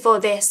months before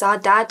this, our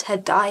dad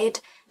had died.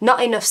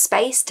 Not enough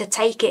space to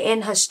take it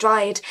in her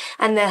stride,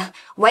 and the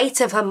weight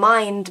of her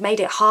mind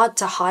made it hard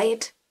to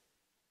hide.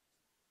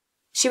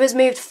 She was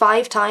moved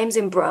 5 times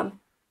in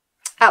Brum.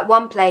 At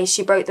one place,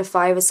 she broke the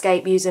fire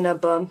escape using her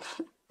bum.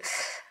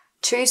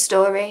 True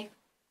story.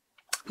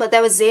 But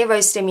there was zero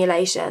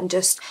stimulation,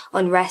 just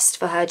unrest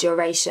for her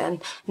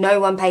duration. No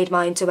one paid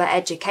mind to her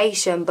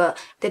education, but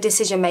the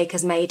decision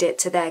makers made it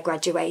to their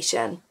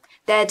graduation.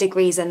 Their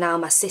degrees are now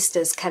my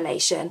sister's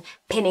collation,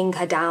 pinning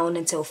her down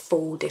until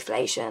full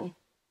deflation.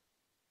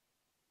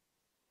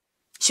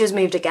 She was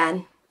moved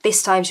again.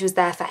 This time she was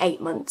there for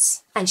 8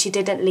 months, and she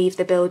didn't leave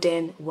the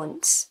building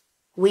once.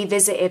 We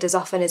visited as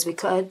often as we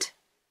could.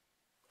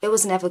 It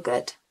was never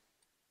good.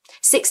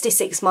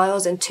 66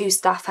 miles and 2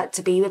 staff had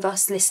to be with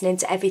us, listening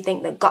to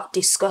everything that got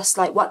discussed,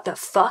 like what the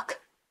fuck?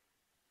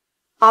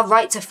 Our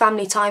right to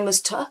family time was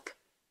took.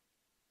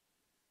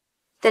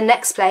 The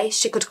next place,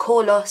 she could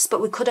call us, but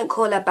we couldn't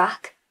call her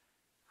back.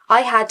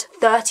 I had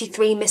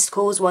 33 missed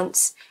calls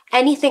once.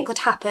 Anything could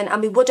happen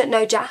and we wouldn't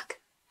know Jack.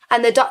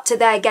 And the doctor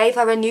there gave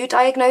her a new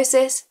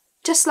diagnosis,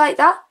 just like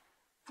that.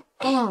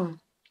 I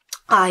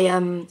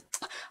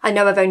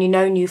know I've only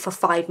known you for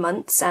 5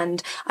 months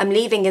and I'm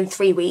leaving in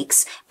 3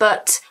 weeks,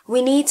 but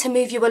we need to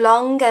move you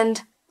along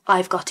and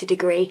I've got a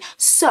degree.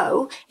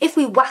 So if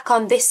we whack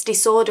on this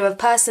disorder of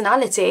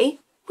personality,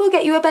 we'll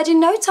get you a bed in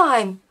no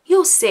time.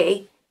 You'll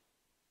see.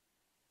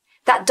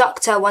 That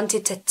doctor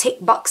wanted to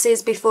tick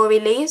boxes before he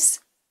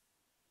leaves.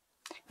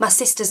 My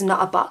sister's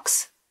not a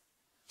box.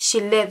 She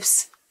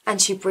lives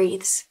and she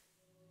breathes.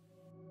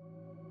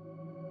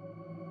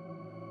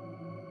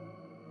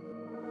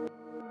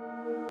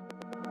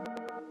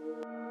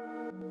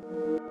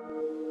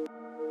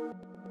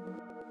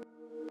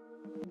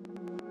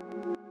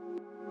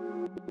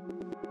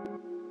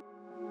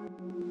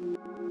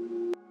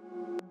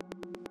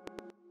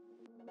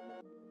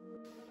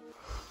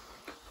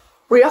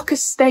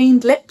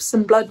 Ryoka-stained lips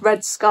and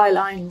blood-red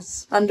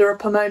skylines. Under a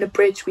Pomona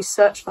bridge we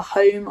search for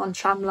home on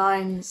tram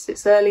lines.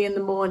 It's early in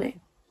the morning.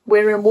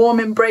 We're in warm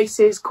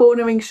embraces,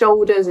 cornering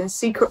shoulders in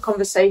secret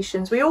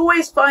conversations. We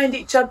always find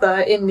each other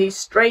in these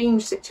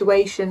strange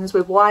situations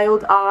with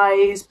wild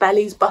eyes,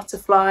 bellies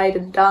butterflied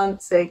and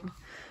dancing,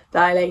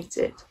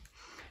 dilated.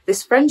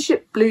 This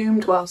friendship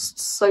bloomed whilst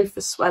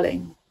sofa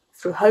swelling.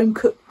 Through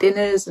home-cooked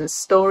dinners and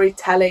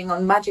storytelling,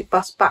 on magic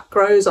bus back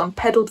rows, on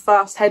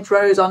pedalled-fast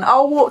hedgerows, on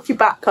I'll walk you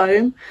back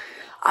home.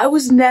 I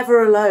was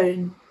never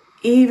alone,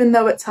 even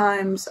though at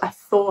times I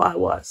thought I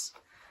was.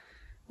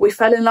 We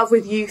fell in love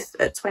with youth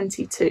at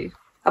 22,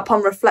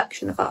 upon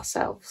reflection of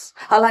ourselves.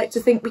 I like to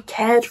think we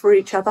cared for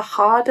each other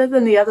harder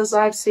than the others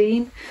I've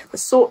seen, the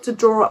sort to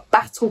draw up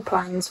battle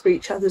plans for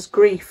each other's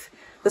grief,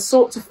 the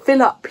sort to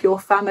fill up your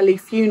family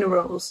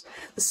funerals,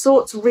 the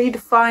sort to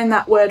redefine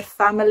that word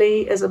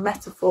family as a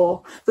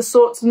metaphor, the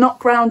sort to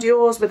knock round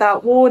yours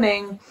without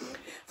warning,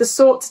 the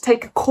sort to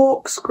take a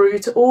corkscrew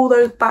to all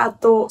those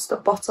bad thoughts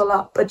that bottle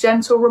up, a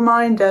gentle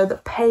reminder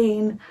that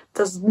pain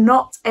does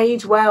not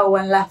age well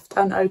when left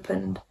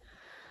unopened.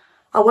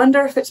 I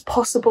wonder if it's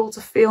possible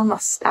to feel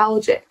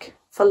nostalgic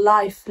for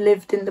life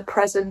lived in the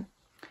present.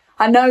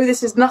 I know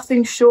this is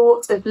nothing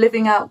short of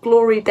living out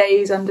glory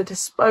days under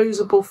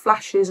disposable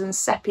flashes and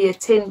sepia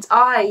tint.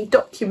 I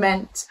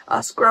document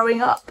us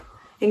growing up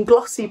in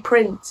glossy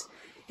print,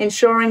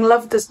 ensuring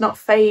love does not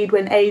fade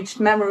when aged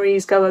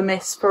memories go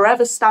amiss,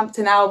 forever stamped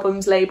in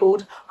albums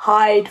labelled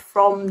hide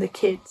from the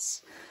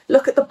kids.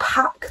 Look at the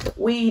pack that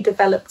we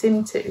developed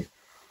into.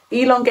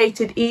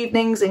 Elongated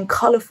evenings in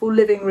colourful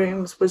living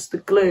rooms was the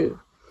glue.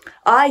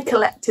 I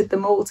collected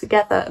them all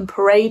together and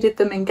paraded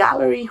them in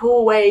gallery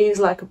hallways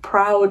like a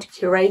proud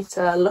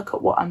curator. Look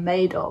at what I'm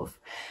made of.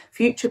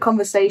 Future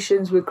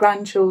conversations with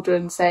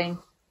grandchildren saying,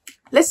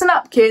 listen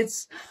up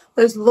kids,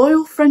 those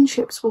loyal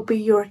friendships will be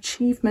your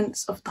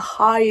achievements of the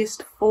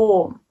highest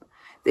form.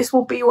 This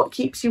will be what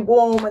keeps you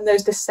warm when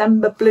those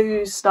December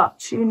blues start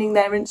tuning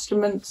their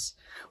instruments,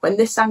 when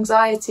this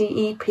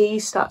anxiety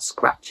EP starts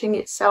scratching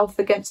itself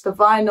against the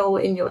vinyl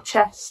in your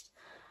chest.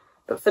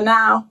 But for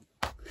now,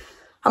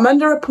 I'm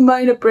under a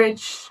Pomona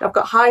bridge. I've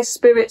got high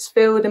spirits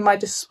filled in my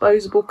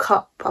disposable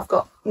cup. I've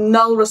got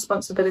null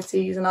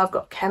responsibilities and I've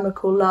got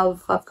chemical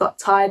love. I've got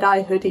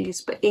tie-dye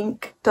hoodies, but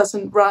ink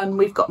doesn't run.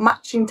 We've got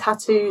matching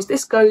tattoos.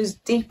 This goes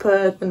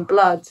deeper than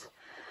blood.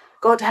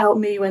 God help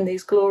me when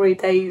these glory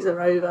days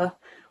are over.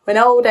 When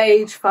old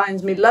age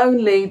finds me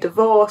lonely,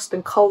 divorced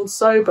and cold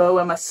sober,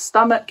 when my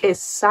stomach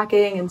is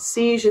sagging and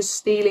seizures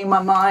stealing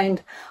my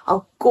mind,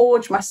 I'll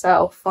gorge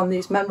myself on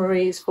these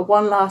memories for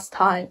one last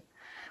time,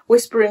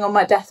 whispering on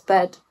my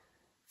deathbed,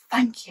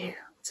 thank you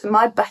to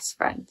my best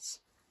friends.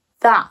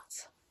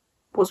 That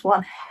was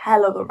one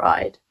hell of a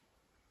ride.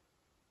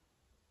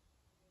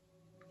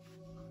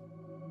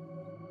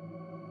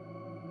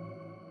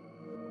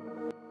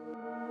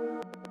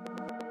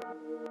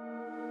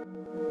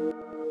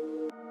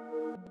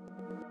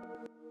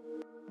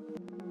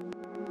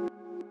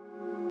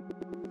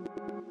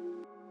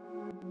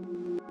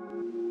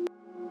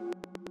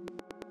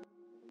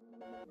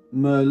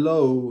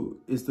 Merlot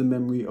is the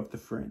memory of the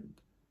friend,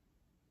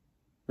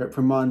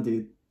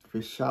 reprimanded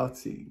for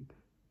shouting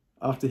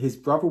after his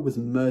brother was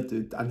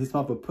murdered and his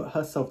mother put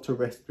herself to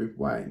rest with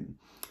wine.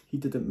 He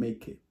didn't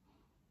make it.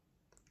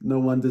 No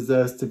one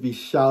deserves to be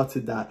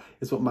shouted at,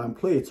 is what my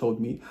employer told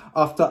me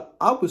after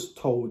I was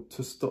told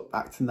to stop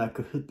acting like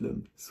a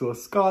hoodlum, saw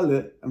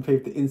scarlet and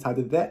paved the inside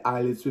of their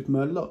eyelids with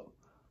Merlot.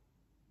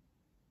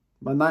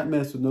 My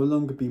nightmares will no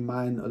longer be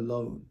mine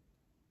alone.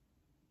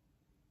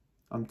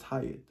 I'm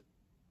tired.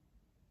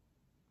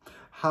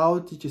 How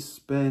did you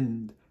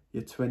spend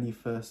your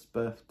 21st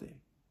birthday?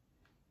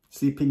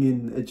 Sleeping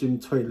in a gym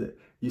toilet,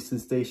 Euston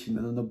Station,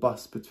 and on a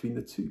bus between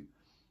the two?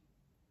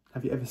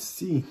 Have you ever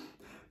seen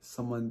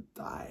someone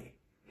die?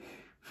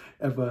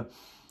 Ever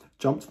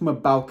jumped from a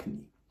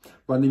balcony,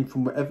 running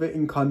from whatever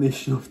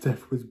incarnation of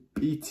death was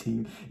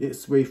beating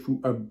its way through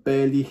a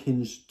barely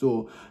hinged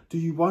door? Do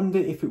you wonder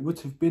if it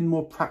would have been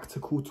more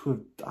practical to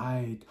have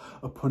died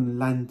upon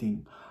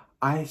landing?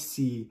 I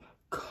see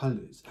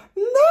colours.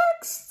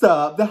 Next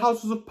up, the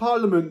Houses of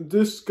Parliament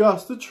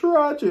discuss the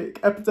tragic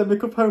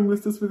epidemic of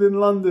homelessness within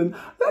London.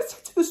 Let's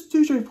head to the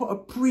studio for a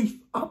brief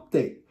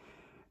update.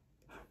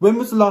 When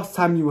was the last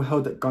time you were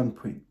held at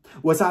gunpoint?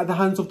 Was that at the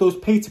hands of those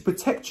paid to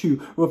protect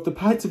you, or of the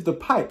heads of the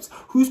pipes?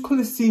 Whose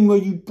Colosseum were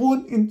you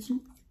born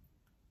into?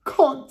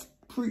 Can't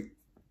breathe.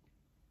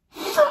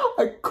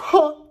 I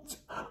can't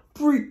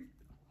breathe.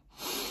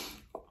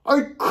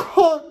 I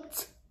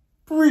can't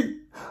breathe.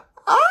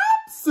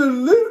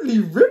 Absolutely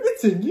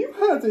riveting. You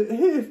heard it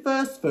here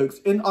first, folks.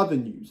 In other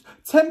news,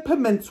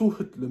 temperamental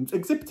hoodlums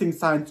exhibiting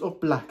signs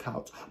of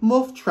blackout,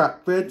 moth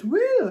trap red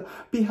will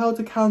be held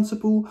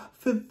accountable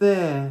for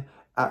their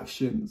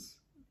actions.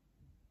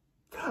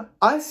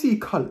 I see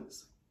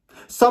colours.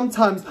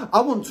 Sometimes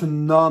I want to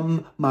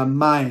numb my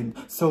mind,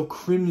 so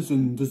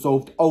crimson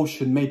dissolved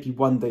ocean, maybe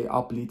one day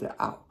I'll bleed it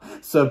out.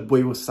 Serve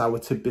boiled sour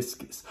to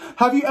biscuits.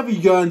 Have you ever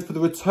yearned for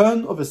the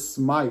return of a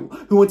smile,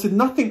 who wanted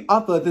nothing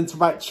other than to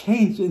write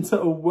change into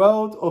a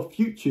world of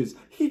futures?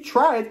 He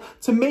tried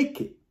to make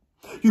it.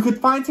 You could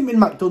find him in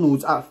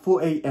McDonald's at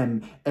 4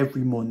 AM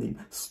every morning,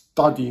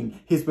 studying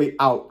his way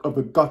out of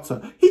a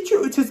gutter. He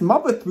tutored his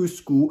mother through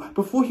school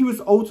before he was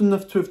old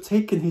enough to have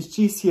taken his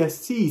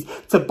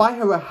GCSEs. To buy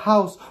her a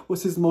house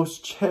was his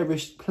most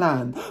cherished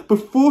plan.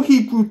 Before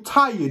he grew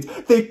tired,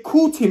 they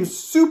called him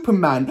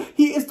Superman.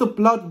 He is the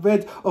blood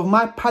red of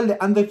my palate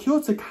and the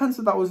cure to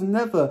cancer that was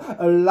never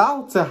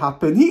allowed to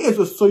happen. He is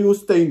a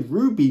soil-stained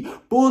ruby,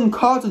 born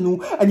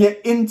cardinal and yet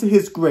into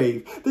his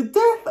grave. The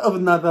death of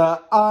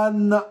another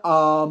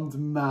unarmed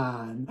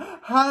man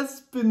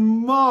has been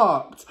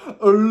marked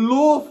a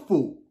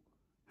lawful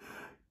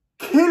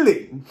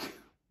killing.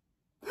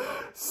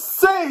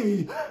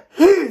 Say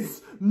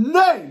his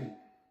name.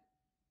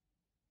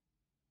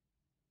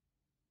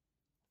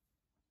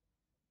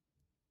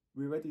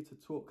 We're ready to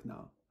talk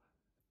now.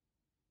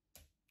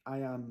 I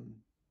am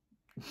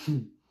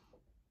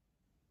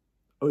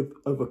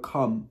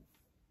overcome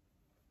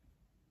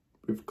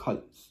with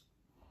colours.